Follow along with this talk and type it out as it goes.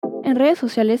En redes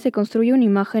sociales se construye una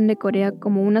imagen de Corea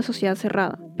como una sociedad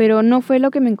cerrada, pero no fue lo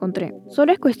que me encontré.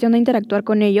 Solo es cuestión de interactuar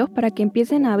con ellos para que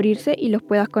empiecen a abrirse y los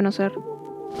puedas conocer.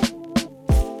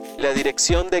 La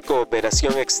Dirección de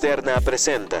Cooperación Externa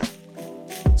presenta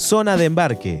Zona de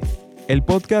Embarque, el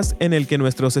podcast en el que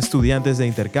nuestros estudiantes de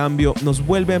intercambio nos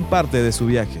vuelven parte de su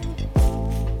viaje.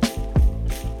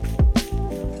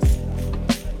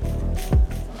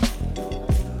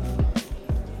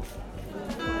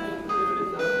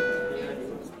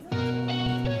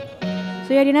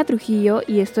 Soy Ariana Trujillo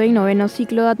y estoy en 9º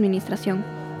ciclo de Administración.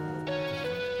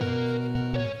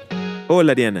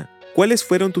 Hola Ariana, ¿cuáles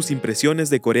fueron tus impresiones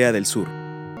de Corea del Sur?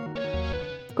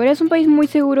 Corea es un país muy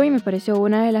seguro y me pareció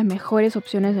una de las mejores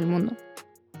opciones del mundo.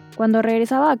 Cuando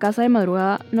regresaba a casa de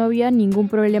madrugada no había ningún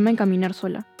problema en caminar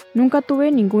sola. Nunca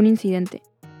tuve ningún incidente.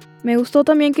 Me gustó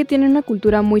también que tiene una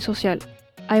cultura muy social.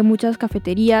 Hay muchas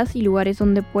cafeterías y lugares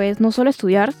donde puedes no solo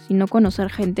estudiar, sino conocer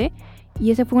gente, y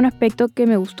ese fue un aspecto que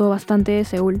me gustó bastante de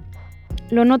Seúl.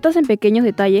 Lo notas en pequeños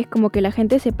detalles, como que la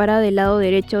gente se para del lado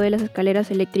derecho de las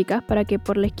escaleras eléctricas para que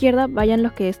por la izquierda vayan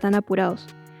los que están apurados.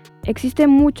 Existe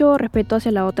mucho respeto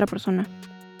hacia la otra persona.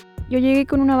 Yo llegué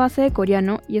con una base de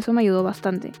coreano y eso me ayudó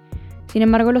bastante. Sin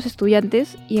embargo, los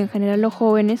estudiantes, y en general los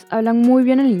jóvenes, hablan muy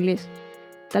bien el inglés.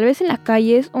 Tal vez en las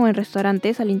calles o en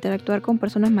restaurantes, al interactuar con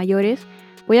personas mayores,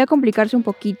 podía complicarse un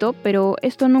poquito, pero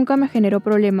esto nunca me generó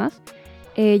problemas,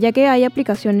 ya que hay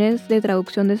aplicaciones de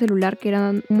traducción de celular que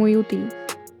eran muy útiles.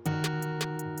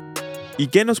 ¿Y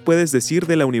qué nos puedes decir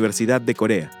de la Universidad de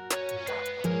Corea?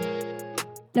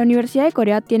 La Universidad de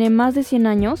Corea tiene más de 100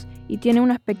 años y tiene un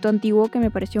aspecto antiguo que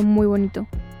me pareció muy bonito.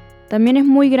 También es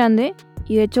muy grande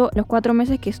y de hecho los 4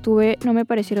 meses que estuve no me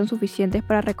parecieron suficientes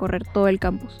para recorrer todo el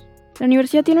campus. La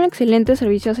universidad tiene un excelente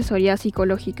servicio de asesoría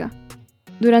psicológica.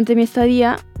 Durante mi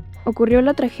estadía ocurrió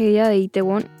la tragedia de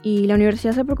Itaewon y la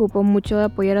universidad se preocupó mucho de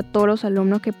apoyar a todos los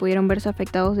alumnos que pudieron verse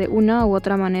afectados de una u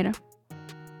otra manera.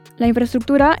 La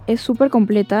infraestructura es súper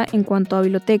completa en cuanto a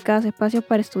bibliotecas, espacios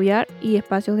para estudiar y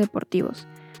espacios deportivos.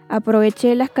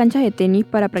 Aproveché las canchas de tenis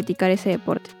para practicar ese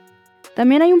deporte.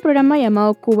 También hay un programa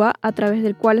llamado Cuba, a través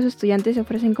del cual los estudiantes se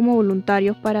ofrecen como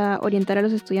voluntarios para orientar a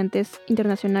los estudiantes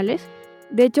internacionales.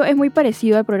 De hecho, es muy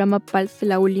parecido al programa PALS de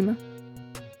la última.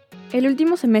 El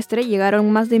último semestre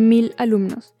llegaron más de 1000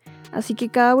 alumnos, así que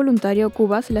cada voluntario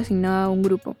Cuba se le asignaba a un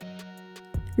grupo.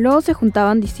 Luego se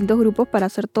juntaban distintos grupos para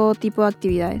hacer todo tipo de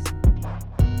actividades.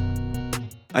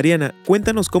 Ariana,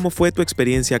 cuéntanos cómo fue tu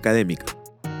experiencia académica.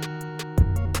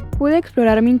 Pude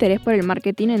explorar mi interés por el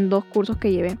marketing en 2 cursos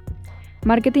que llevé.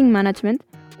 Marketing Management,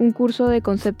 un curso de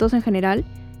conceptos en general,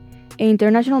 e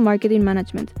International Marketing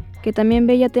Management, que también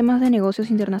veía temas de negocios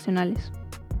internacionales.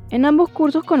 En ambos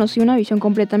cursos conocí una visión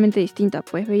completamente distinta,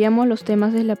 pues veíamos los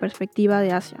temas desde la perspectiva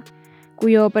de Asia,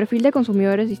 cuyo perfil de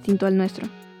consumidor es distinto al nuestro.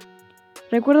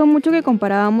 Recuerdo mucho que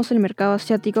comparábamos el mercado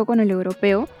asiático con el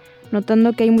europeo,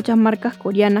 notando que hay muchas marcas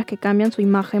coreanas que cambian su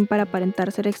imagen para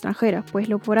aparentar ser extranjeras, pues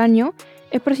lo foráneo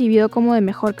es percibido como de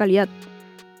mejor calidad,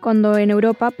 cuando en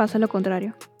Europa pasa lo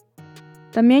contrario.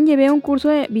 También llevé un curso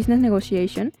de Business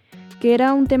Negotiation, que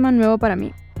era un tema nuevo para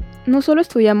mí. No solo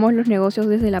estudiamos los negocios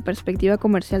desde la perspectiva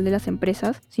comercial de las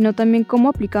empresas, sino también cómo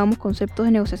aplicamos conceptos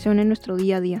de negociación en nuestro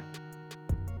día a día.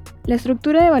 La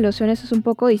estructura de evaluaciones es un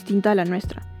poco distinta a la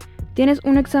nuestra. Tienes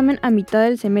un examen a mitad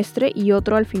del semestre y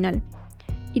otro al final.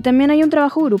 Y también hay un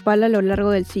trabajo grupal a lo largo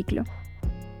del ciclo.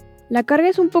 La carga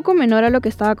es un poco menor a lo que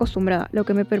estaba acostumbrada, lo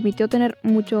que me permitió tener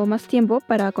mucho más tiempo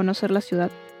para conocer la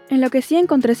ciudad. En lo que sí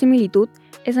encontré similitud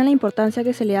es en la importancia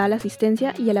que se le da a la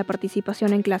asistencia y a la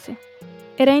participación en clase.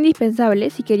 Era indispensable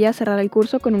si quería cerrar el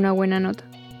curso con una buena nota.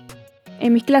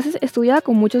 En mis clases estudiaba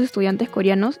con muchos estudiantes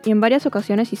coreanos y en varias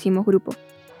ocasiones hicimos grupo.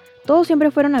 Todos siempre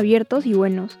fueron abiertos y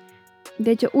buenos.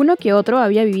 De hecho, uno que otro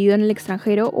había vivido en el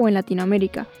extranjero o en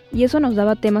Latinoamérica, y eso nos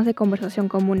daba temas de conversación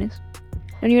comunes.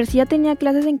 La universidad tenía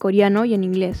clases en coreano y en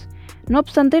inglés. No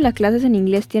obstante, las clases en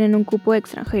inglés tienen un cupo de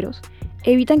extranjeros.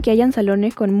 Evitan que hayan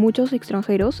salones con muchos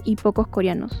extranjeros y pocos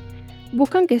coreanos.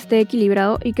 Buscan que esté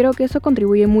equilibrado y creo que eso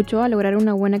contribuye mucho a lograr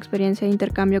una buena experiencia de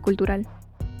intercambio cultural.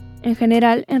 En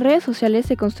general, en redes sociales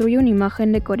se construye una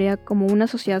imagen de Corea como una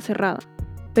sociedad cerrada,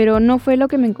 pero no fue lo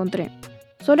que me encontré.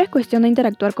 Solo es cuestión de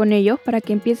interactuar con ellos para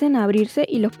que empiecen a abrirse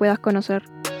y los puedas conocer.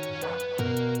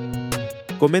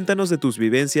 Coméntanos de tus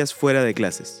vivencias fuera de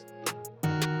clases.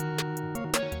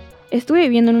 Estuve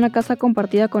viviendo en una casa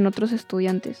compartida con otros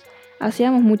estudiantes.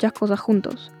 Hacíamos muchas cosas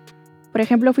juntos. Por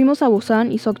ejemplo, fuimos a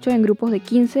Busan y Sokcho en grupos de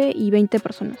 15 y 20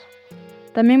 personas.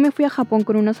 También me fui a Japón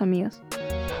con unas amigas.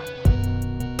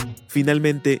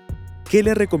 Finalmente, ¿qué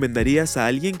le recomendarías a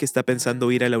alguien que está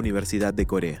pensando ir a la Universidad de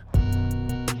Corea?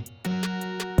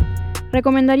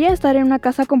 Recomendaría estar en una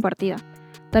casa compartida.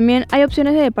 También hay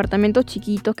opciones de departamentos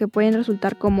chiquitos que pueden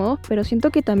resultar cómodos, pero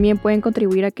siento que también pueden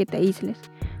contribuir a que te aísles.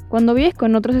 Cuando vives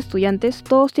con otros estudiantes,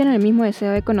 todos tienen el mismo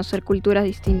deseo de conocer culturas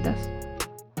distintas.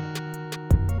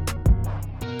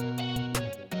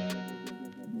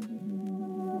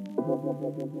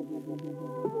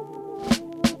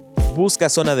 Busca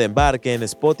Zona de Embarque en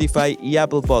Spotify y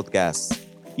Apple Podcasts.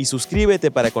 Y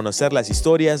suscríbete para conocer las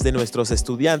historias de nuestros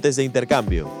estudiantes de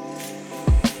intercambio.